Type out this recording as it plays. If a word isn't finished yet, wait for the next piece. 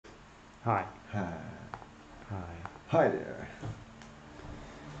Hi. Hi. Hi. Hi there.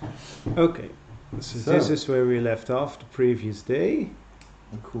 Okay. So this is where we left off the previous day.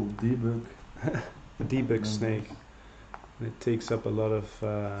 A cool debug. A debug snake. And it takes up a lot of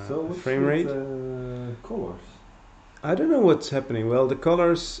So what's frame with rate. colors? I don't know what's happening. Well, the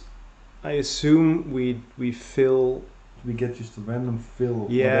colors, I assume we fill. We get just a random fill.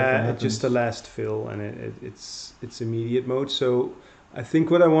 Yeah, it's just the last fill, and it's immediate mode. So I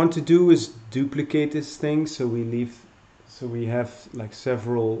think what I want to do is duplicate this thing, so we have like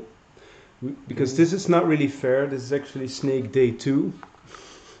several. Because this is not really fair. This is actually Snake Day 2.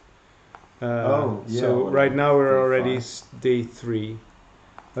 So right now we're already day 3.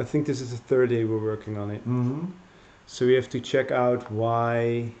 I think this is the third day we're working on it. Mm-hmm. So we have to check out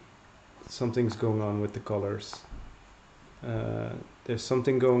why something's going on with the colors. There's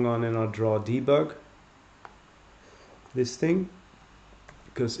something going on in our draw debug. This thing.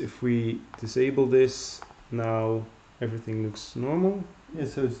 Because if we disable this, now everything looks normal. Yeah,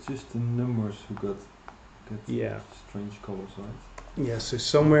 so it's just the numbers who get strange colors, right? Yeah, so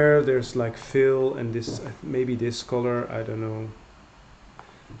somewhere there's like fill and this, maybe this color, I don't know.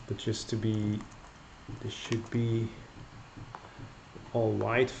 But just to be, this should be all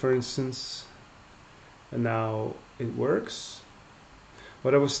white, for instance. And now it works.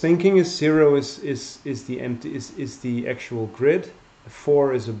 What I was thinking is 0 is the empty is the actual grid.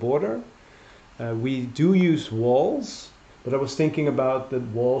 4 is a border. We do use walls, but I was thinking about that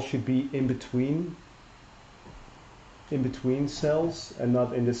wall should be in between cells and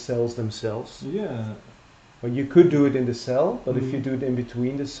not in the cells themselves. Yeah. Well, you could do it in the cell, but if you do it in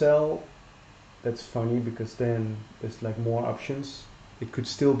between the cell, that's funny because then there's like more options. It could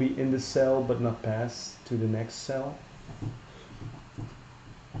still be in the cell but not pass to the next cell.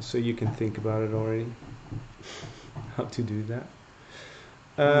 So you can think about it already, how to do that.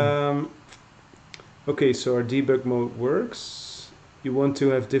 Okay, so our debug mode works. You want to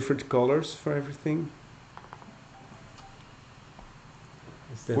have different colors for everything.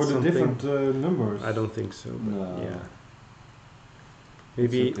 For the different numbers? I don't think so. But no. Yeah.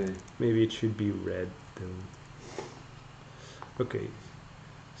 Maybe it should be red though. Okay.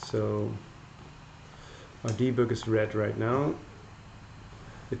 So our debug is red right now.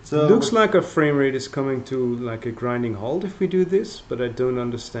 It looks like our frame rate is coming to like a grinding halt if we do this, but I don't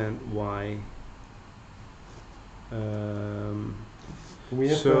understand why. We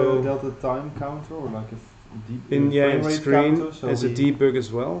have a delta time counter or like a frame rate screen counter, so as a debug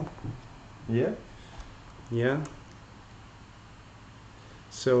as well. Yeah. Yeah.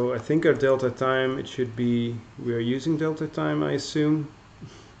 So I think our delta time, it should be, we are using delta time, I assume.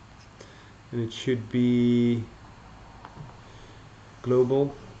 And it should be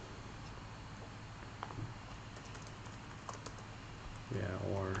global.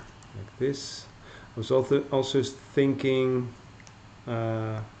 Yeah, or like this. I was also thinking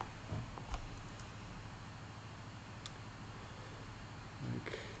I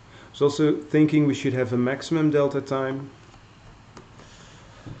was also thinking we should have a maximum delta time.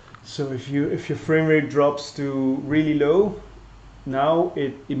 So if your frame rate drops to really low, now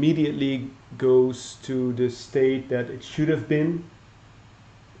it immediately goes to the state that it should have been.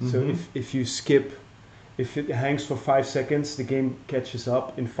 So if you skip, if it hangs for 5 seconds, the game catches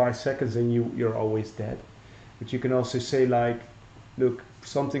up in 5 seconds and you're always dead. But you can also say like, look,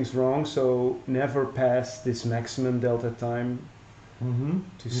 something's wrong, so never pass this maximum delta time.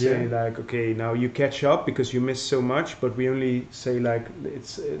 To say like, okay, now you catch up because you missed so much, but we only say like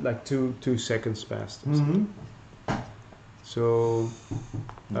it's like 2 seconds passed. So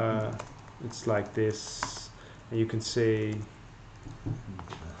it's like this, and you can say,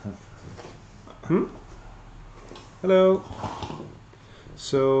 hello.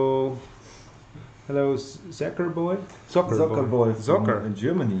 So, hello, Zuckerboy. Zuckerboy from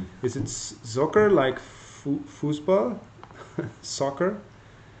Germany. Is it soccer like football? Soccer?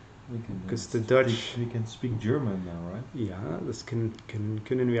 Because the Dutch. We can speak German now, right? Ja, das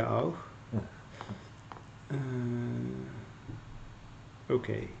können wir auch.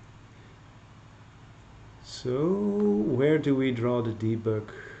 Okay. So where do we draw the debug?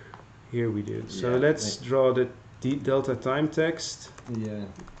 Here we do. So let's draw the delta time text. Yeah.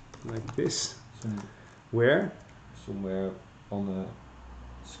 Like this. Where? Somewhere on a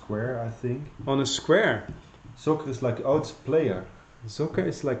square, I think. On a square? Soccer is like, oh, it's player. Soccer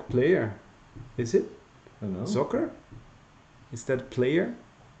is like player. Is it? I don't know. Soccer? Is that player?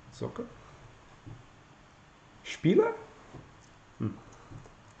 Soccer? Spieler?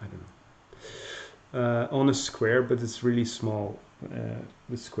 I don't know. On a square, but it's really small.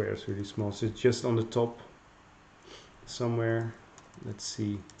 The square is really small, so it's just on the top somewhere. Let's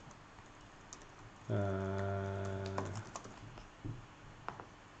see.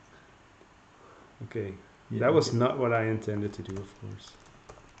 Okay, Yeah, that was not what I intended to do, of course.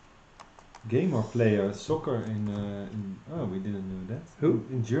 Gamer player, soccer in oh, we didn't know that. Who?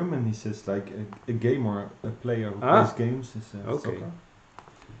 In German he says like a gamer, a player who plays games is okay. soccer.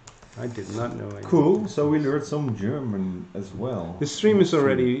 I did not know anything. Cool, so we learned some German as well. The stream is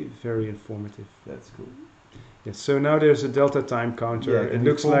already very informative. That's cool. Yes, so now there's a delta time counter. Yeah, it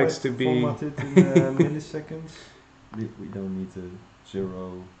looks like to be... format it in milliseconds. We don't need a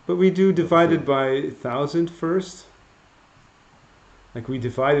 0. But we do divide it by 1,000 first. Like we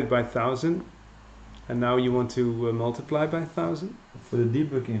divided by 1,000. And now you want to multiply by 1,000? For the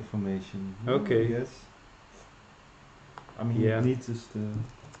debug information. Okay. Yes. I mean, yeah. It needs us to...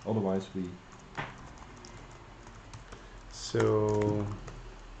 Otherwise we... So...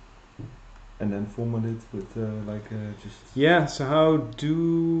 And then format it with just... Yeah, so how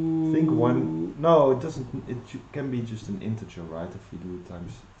do... Think one... No, it doesn't... It can be just an integer, right? If you do it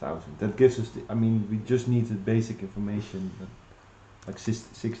times 1,000. That gives us the... I mean, we just need the basic information. Like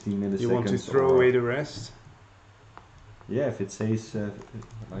 16 milliseconds. You want to throw away the rest? Yeah, if it says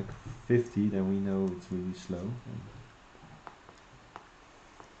like 50, then we know it's really slow.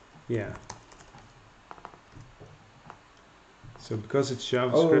 Yeah. So because it's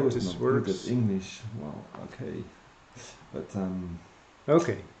JavaScript, this works. Good at English. Well, okay, but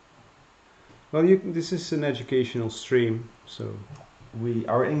okay. Well, this is an educational stream, so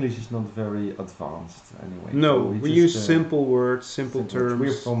our English is not very advanced anyway. No, so we use simple words, simple terms.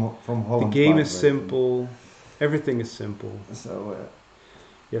 We're from Holland. The game is simple. Everything is simple. So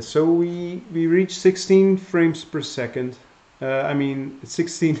yeah, so we reach 16 frames per second. I mean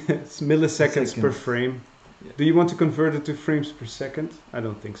 16 milliseconds per frame. Yeah. Do you want to convert it to frames per second? I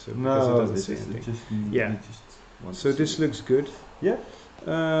don't think so. No, because it doesn't say anything. So this looks good. Yeah.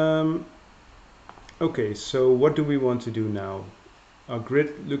 Okay, so what do we want to do now? Our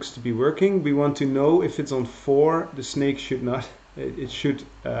grid looks to be working. We want to know if it's on 4, the snake should not. It should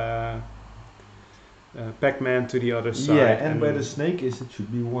Pac-Man to the other side. Yeah, and where the snake is, it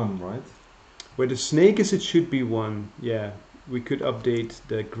should be 1, right? Where the snake is, it should be 1. Yeah, we could update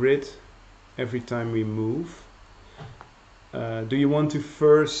the grid every time we move. Do you want to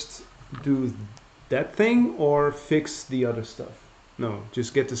first do that thing or fix the other stuff? No,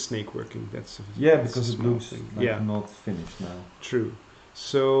 just get the snake working. That's because it looks like not finished now. True.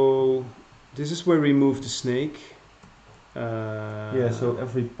 So this is where we move the snake. Yeah, so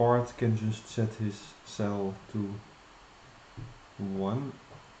every part can just set his cell to 1.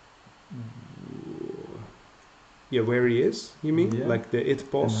 Yeah, where he is, you mean? Yeah. Like the it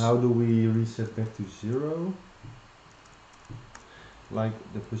boss? And how do we reset back to 0? Like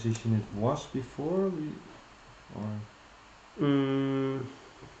the position it was before?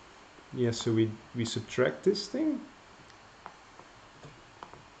 Yeah, so we subtract this thing?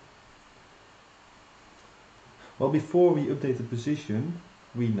 Well, before we update the position,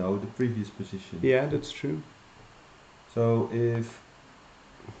 we know the previous position. Yeah, that's true. So if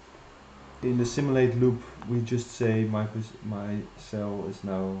in the simulate loop we just say my cell is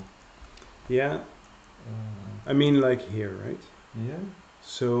now... Yeah. I mean like here, right? Yeah.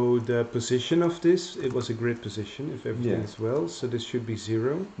 So the position of this, it was a grid position if everything is well, so this should be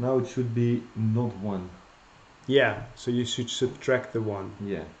 0. Now it should be not 1. Yeah, so you should subtract the 1.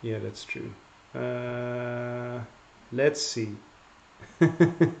 Yeah. Yeah, that's true. Let's see.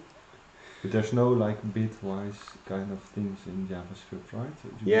 But there's no like bitwise kind of things in JavaScript, right?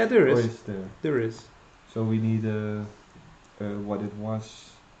 Yeah, there is. There? There is. So we need what it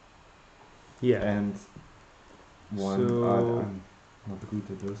was. Yeah. And 1. So I'm not good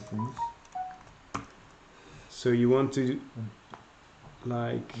at those things. So you want to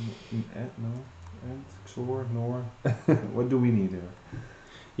like add no and XOR nor what do we need here?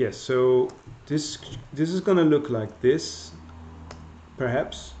 Yes, so this is gonna look like this,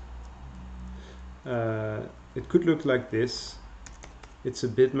 perhaps. It could look like this. It's a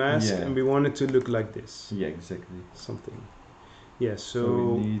bit mask, and we want it to look like this. Yeah, exactly. Something. Yeah,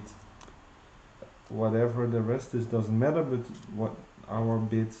 so we need whatever the rest is doesn't matter, but what our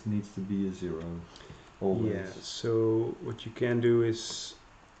bit needs to be a 0. Always. Yeah, so what you can do is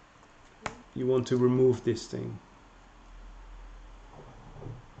you want to remove this thing.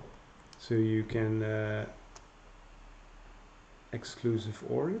 So you can exclusive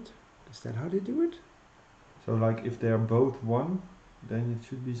OR it. Is that how they do it? So like if they are both 1, then it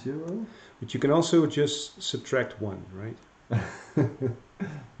should be 0. But you can also just subtract 1, right?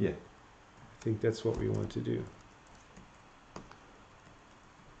 Yeah. I think that's what we want to do.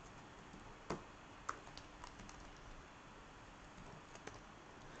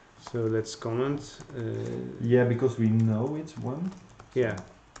 So let's comment. Yeah, because we know it's 1. Yeah.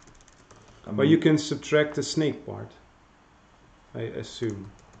 I Well, you can subtract the snake part, I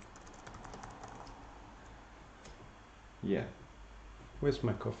assume. Yeah. Where's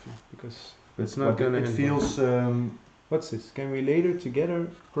my coffee? Because But it's not gonna it end feels... what's this? Can we later together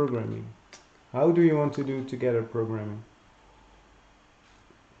programming? How do you want to do together programming?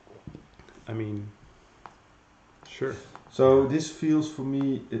 I mean, sure. So this feels for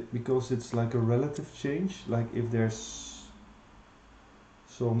me, because it's like a relative change, like if there's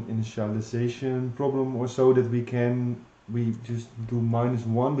some initialization problem or so that we just do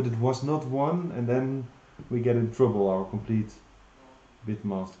 -1, but it was not 1, and then we get in trouble, our complete bit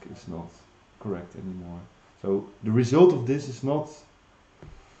mask is not correct anymore. So the result of this is not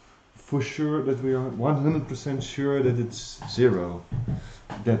for sure that we are 100% sure that it's 0,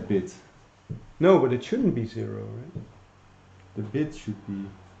 that bit. No, but it shouldn't be 0, right? The bit should be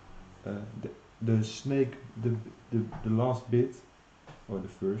the snake, the last bit, or the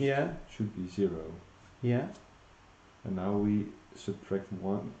first, should be 0. Yeah. And now we subtract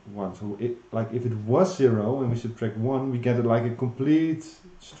 1. So like if it was 0 and we subtract 1, we get like a complete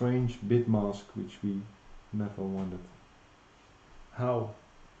strange bit mask which we never wanted. How?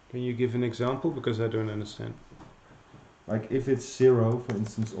 Can you give an example? Because I don't understand. Like if it's 0, for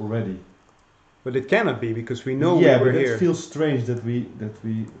instance, already. But it cannot be, because we know yeah, we were but here. It feels strange that we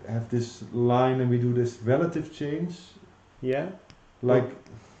have this line and we do this relative change. Yeah. Like.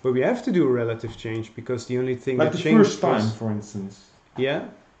 But we have to do a relative change, because the only thing like that the changed first time, was, for instance. Yeah.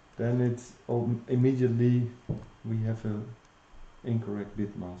 Then it's immediately we have a incorrect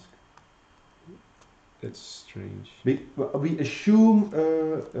bit mask. That's strange. We assume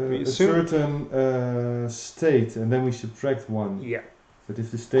a certain state, and then we subtract 1. Yeah. But if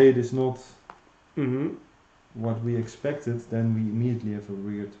the state is not what we expected, then we immediately have a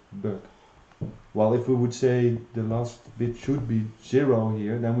weird bug. While if we would say the last bit should be 0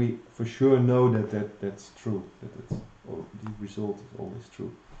 here, then we for sure know that's true. The result is always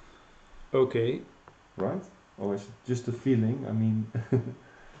true. Okay. Right? Or is it just a feeling? I mean,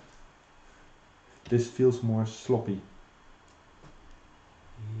 this feels more sloppy.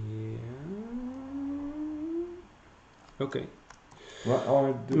 Yeah. Okay. Well,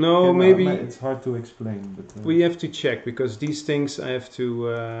 or no, maybe it's hard to explain, but we have to check, because these things I have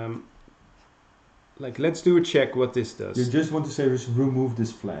to like, let's do a check what this does. You just want to say just remove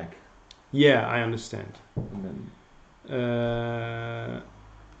this flag. Yeah, I understand. And then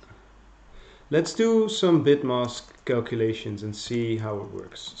let's do some bit mask calculations and see how it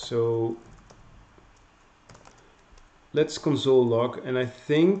works. So let's console log, and I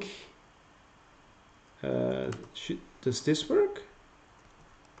think does this work?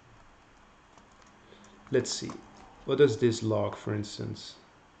 Let's see. What does this log, for instance?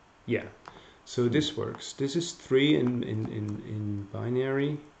 Yeah. So this works. This is 3 in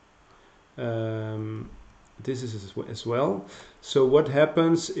binary. This is as well. So what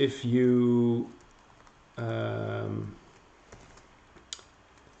happens if you...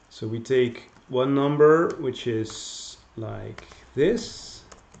 so we take one number, which is like this.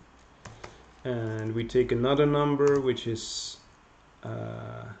 And we take another number, which is...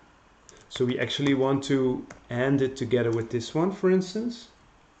 so we actually want to AND it together with this one, for instance.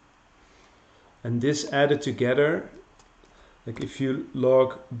 And this added together, like if you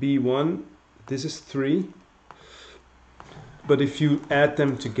log B1, this is 3. But if you add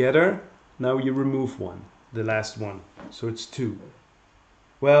them together, now you remove 1, the last one. So it's 2.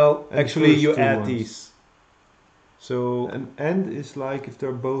 Well, and actually you add these. So an AND is like if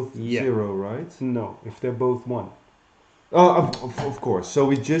they're both 0, right? No, if they're both 1. Oh, of course. So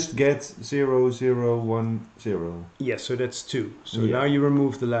we just get 0, 0, 1, 0. Yeah, so that's 2. So now you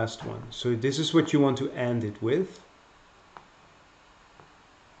remove the last one. So this is what you want to AND it with.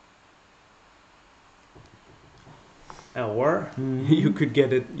 Or you could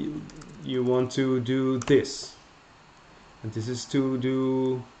get it, you want to do this. And this is to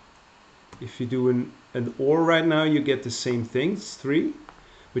do, if you do an OR right now, you get the same thing, it's 3.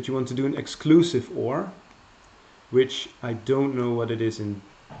 But you want to do an exclusive OR, which I don't know what it is, and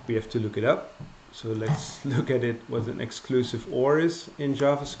we have to look it up. So let's look at it, what an exclusive OR is in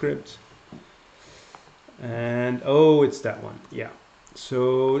JavaScript. And oh, it's that one, yeah.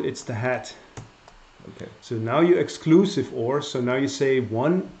 So it's the hat. Okay. So now you exclusive OR, so now you say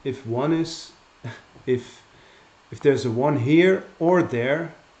 1, if 1 is, if there's a 1 here or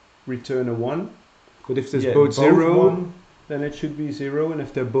there, return a 1. But if there's both 0, then it should be 0, and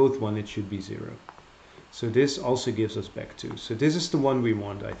if they're both 1, it should be 0. So this also gives us back 2. So this is the one we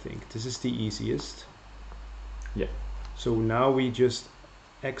want, I think. This is the easiest. Yeah. So now we just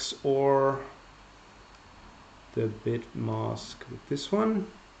XOR the bit mask with this one.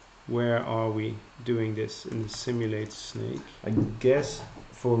 Where are we doing this in the simulate snake? I guess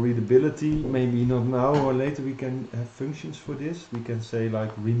for readability, maybe not now or later, we can have functions for this. We can say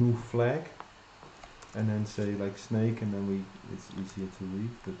like remove flag, and then say like snake, and then it's easier to read,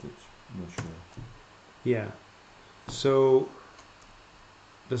 but it's not sure. Yeah. So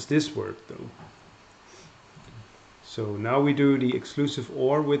does this work though? So now we do the exclusive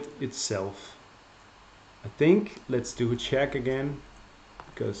OR with itself. I think let's do a check again,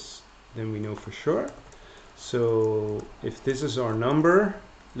 because then we know for sure. So if this is our number,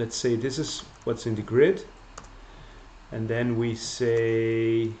 let's say this is what's in the grid, and then we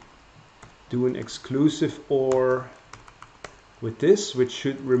say do an exclusive OR with this, which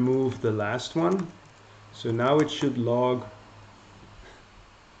should remove the last one. So now it should log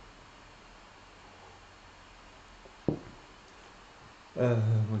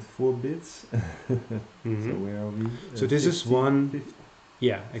with 4 bits. Mhm. So where are we? So this is 15, one. 15.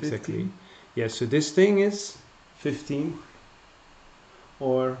 Yeah, exactly. 15? Yeah, so this thing is 15,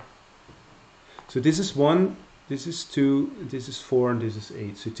 or so this is 1, this is 2, this is 4, and this is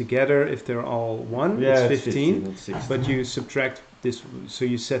 8. So together, if they're all 1, Yeah, it's 15, not 16. but you subtract this, so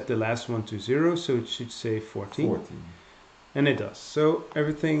you set the last one to 0, so it should say 14. 14. And it does. So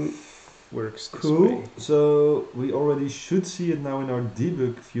everything works this Cool. way. So we already should see it now in our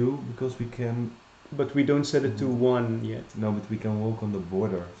debug view, because we can. But we don't set it to 1 yet. No, but we can walk on the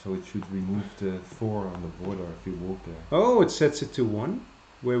border, so it should remove the 4 on the border if you walk there. Oh, it sets it to 1,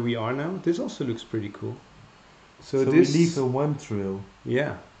 where we are now. This also looks pretty cool. So So this, we leave a 1 trail.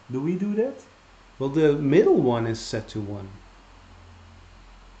 yeah. Do we do that? Well, the middle one is set to 1.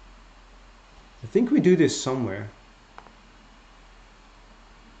 I think we do this somewhere.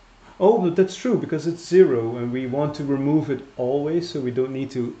 Oh, but that's true, because it's 0 and we want to remove it always, so we don't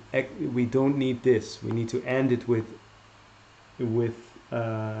need to. We don't need this. We need to end it with With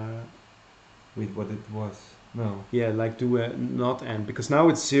what it was? No. yeah, like do a not end, because now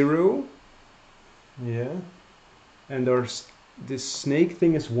it's 0 Yeah. and this snake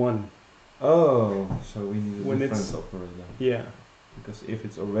thing is 1. Oh, so we need a When different it's- operator. Yeah, Because if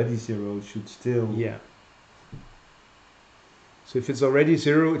it's already 0, it should still. yeah. So if it's already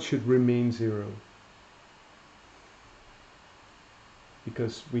 0, it should remain 0.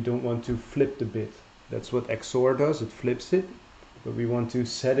 Because we don't want to flip the bit. That's what XOR does, it flips it. But we want to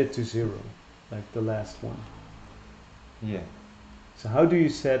set it to 0, like the last one. Yeah. So how do you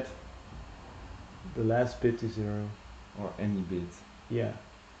set the last bit to 0? Or any bit. Yeah.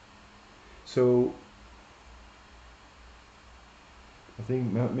 So, I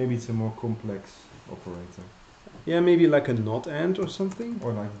think maybe it's a more complex operator. yeah, maybe like a not and or something?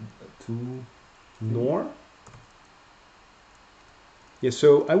 Or like 2. Nor? Yeah,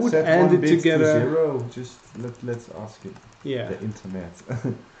 so I would Set end one it bit together. to 0. Just let's ask it. Yeah. The internet.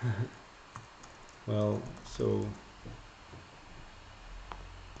 Well, so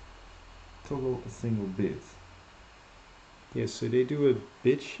Toggle a single bit. yeah, so they do a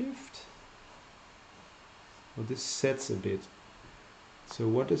bit shift. Well, this sets a bit. So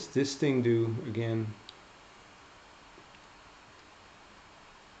what does this thing do again?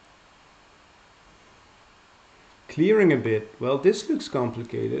 Clearing a bit. Well, this looks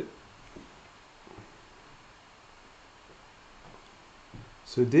complicated.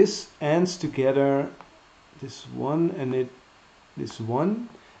 So this ends together, this one and this one,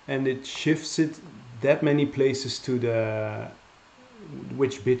 and it shifts it that many places to the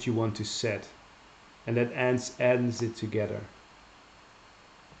which bit you want to set, and that ends it together.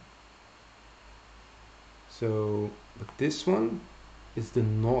 So, but this one is the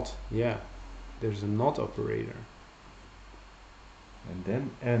not. Yeah, there's a not operator. And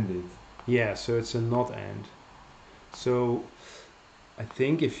then end it. Yeah, so it's a not and. So I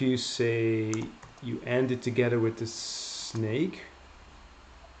think if you say you end it together with the snake,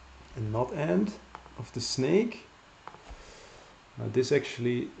 a not end of the snake, this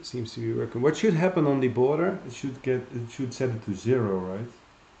actually seems to be working. What should happen on the border? It should set it to 0, right?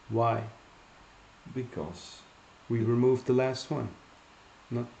 Why? Because. We removed the last one,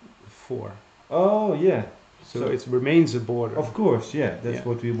 not 4. Oh yeah. So it remains a border. Of course, yeah. That's Yeah.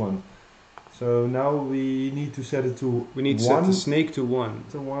 what we want. So now we need to set it to We need to 1. set the snake to 1.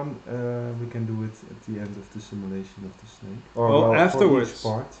 To 1. We can do it at the end of the simulation of the snake. Well, for afterwards. each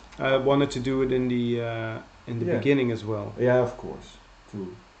part. I wanted to do it in the Yeah. beginning as well. Yeah, of course.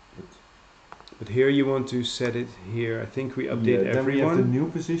 Too. But here you want to set it here. I think we update Then we have everyone. the new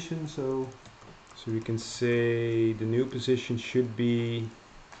position, so So we can say the new position should be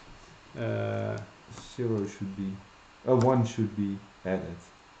 0 should be. 1 should be added.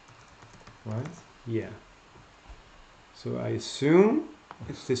 right? Yeah. So I assume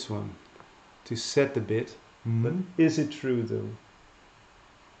it's this one to set the bit. But Mhm. is it true though?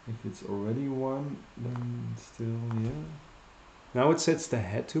 If it's already 1, then still, yeah. Now it sets the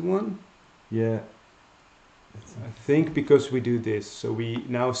head to 1. Yeah. That's I think interesting. because we do this. So we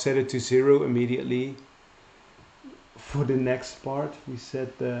now set it to 0 immediately. For the next part, we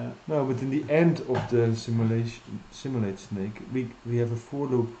set the... No, but in the end of the simulate snake, we have a for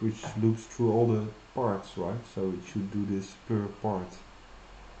loop which loops through all the parts, right? So it should do this per part.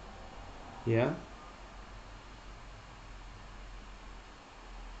 Yeah?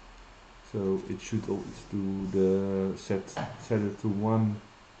 So it should always do the set it to 1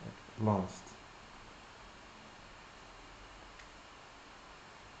 last.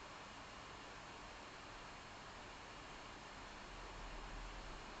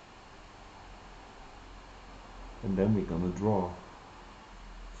 And then we're gonna draw.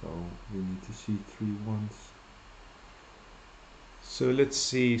 So we need to see 3 ones. So let's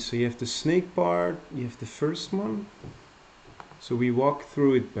see. So you have the snake part, you have the first one. So we walk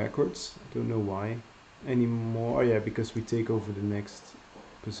through it backwards. I don't know why anymore. Oh yeah, because we take over the next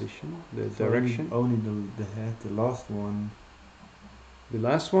position, the So direction. Only the head, the last one The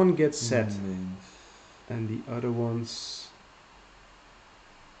last one gets set, remains. and the other ones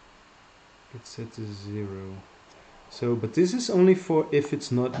get set to 0. So, but this is only for if it's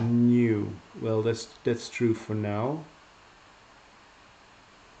not new. Well, that's true for now.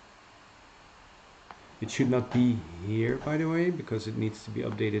 It should not be here, by the way, because it needs to be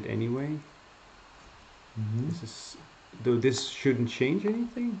updated anyway. Mm-hmm. This is, though this shouldn't change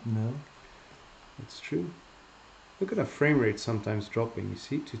anything. No. It's true. Look at our frame rate sometimes dropping. You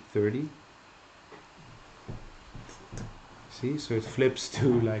see, to 30. See, so it flips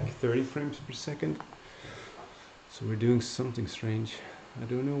to like 30 frames per second. So we're doing something strange. I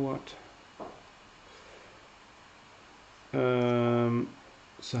don't know what.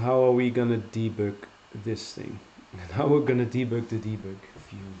 So how are we gonna debug this thing? And how we're gonna debug the debug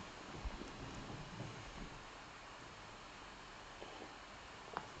view?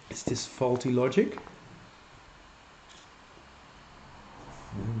 Is this faulty logic?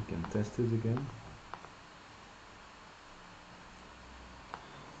 Yeah, we can test it again.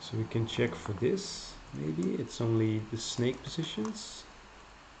 So we can check for this. Maybe it's only the snake positions.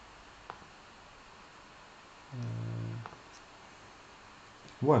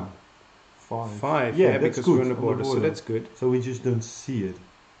 1, 5. 5. Yeah, Yeah, that's because good. we're on the border. So that's good. So we just don't see it.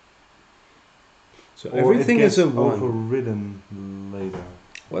 So Or everything it gets is a 1. overridden later.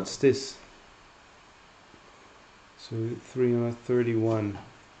 What's this? So 331.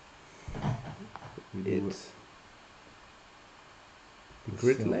 We do It. The the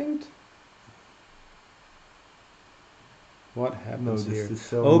grid cell. length? What No, happens this here? is the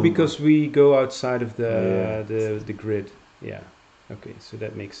cell Oh, number. because we go outside of Yeah. the grid. Yeah. Okay, so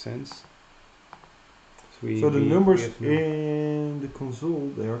that makes sense. So the numbers have in the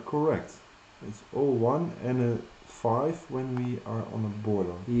console, they are correct. It's all 1 and a 5 when we are on a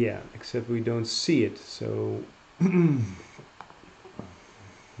border. Yeah, except we don't see it. So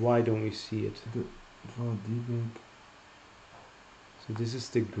why don't we see it? Draw debug. So this is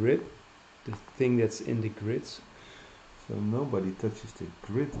the grid, the thing that's in the grids. So nobody touches the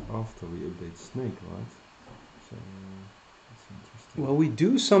grid after we update Snake, right? So that's interesting. Well, we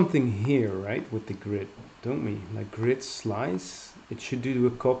do something here, right, with the grid, don't we? Like grid slice, it should do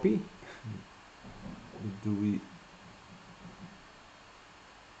a copy. Do we?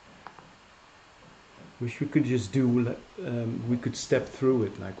 Wish we could just do, we could step through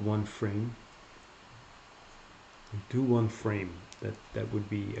it like 1 frame. Do 1 frame. That would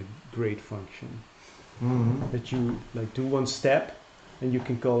be a great function. Mm-hmm. That you like do 1 step, and you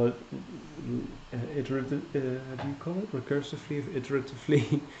can call it iterative. How do you call it? Recursively,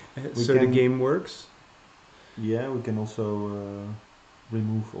 iteratively, so the game works. Yeah, we can also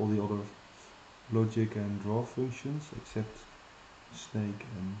remove all the other logic and draw functions except Snake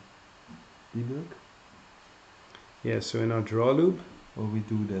and debug. Yeah. So in our draw loop. Well, we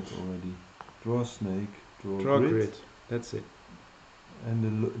do that already. Draw Snake, Draw grid. That's it. And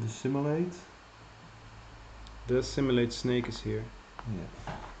the simulate. The simulate snake is here.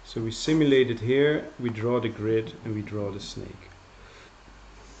 Yeah. So we simulate it here, we draw the grid, and we draw the snake.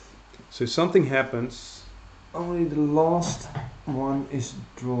 So something happens. Only the last one is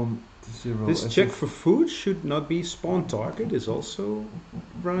drawn to 0. This check for food should not be spawn target, is also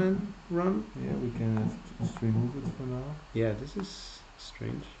run. Yeah, we can just remove it for now. Yeah, this is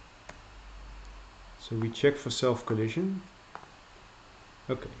strange. So we check for self collision.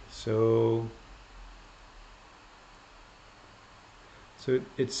 Okay, so So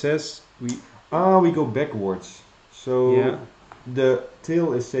it says we. We go backwards. So Yeah. the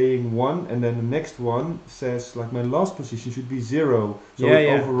tail is saying 1, and then the next one says like my last position should be 0. So Yeah, it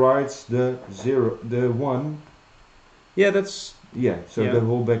yeah. overrides the 0, the 1. Yeah, that's Yeah, so Yeah. the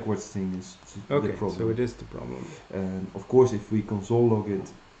whole backwards thing is the okay. problem. So it is the problem. And of course, if we console log it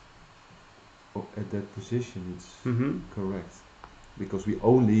at that position, it's Mm-hmm. correct. Because we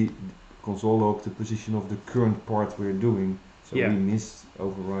only console log the position of the current part we're doing. So Yeah. we missed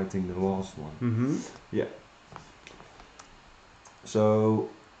overwriting the last one. Mm-hmm. So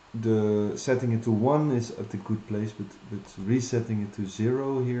the setting it to 1 is at a good place, but resetting it to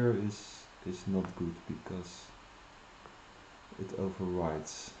 0 here is not good because it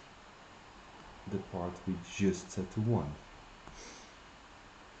overrides the part we just set to 1.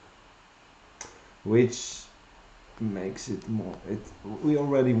 Which makes it more, we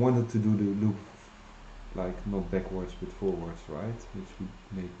already wanted to do the loop like not backwards but forwards, right? Which would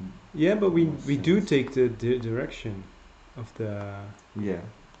make Yeah, but we more do sense. take the direction of the. Yeah.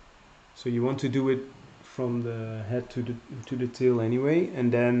 So you want to do it from the head to the tail anyway,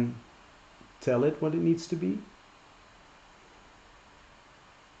 and then tell it what it needs to be,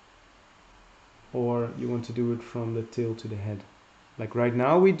 or you want to do it from the tail to the head. Like right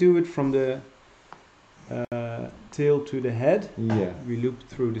now, we do it from the tail to the head. Yeah. We loop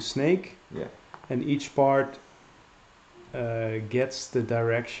through the snake, Yeah. and each part gets the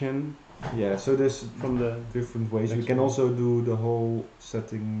direction Yeah, so there's from the. different ways. We next can one. also do the whole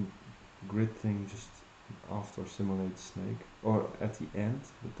setting grid thing just after simulate snake or at the end,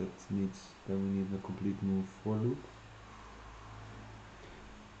 but then we need a complete new for loop.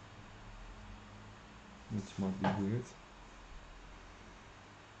 Which might be weird.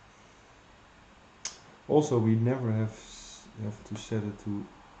 Also, we never have to set it to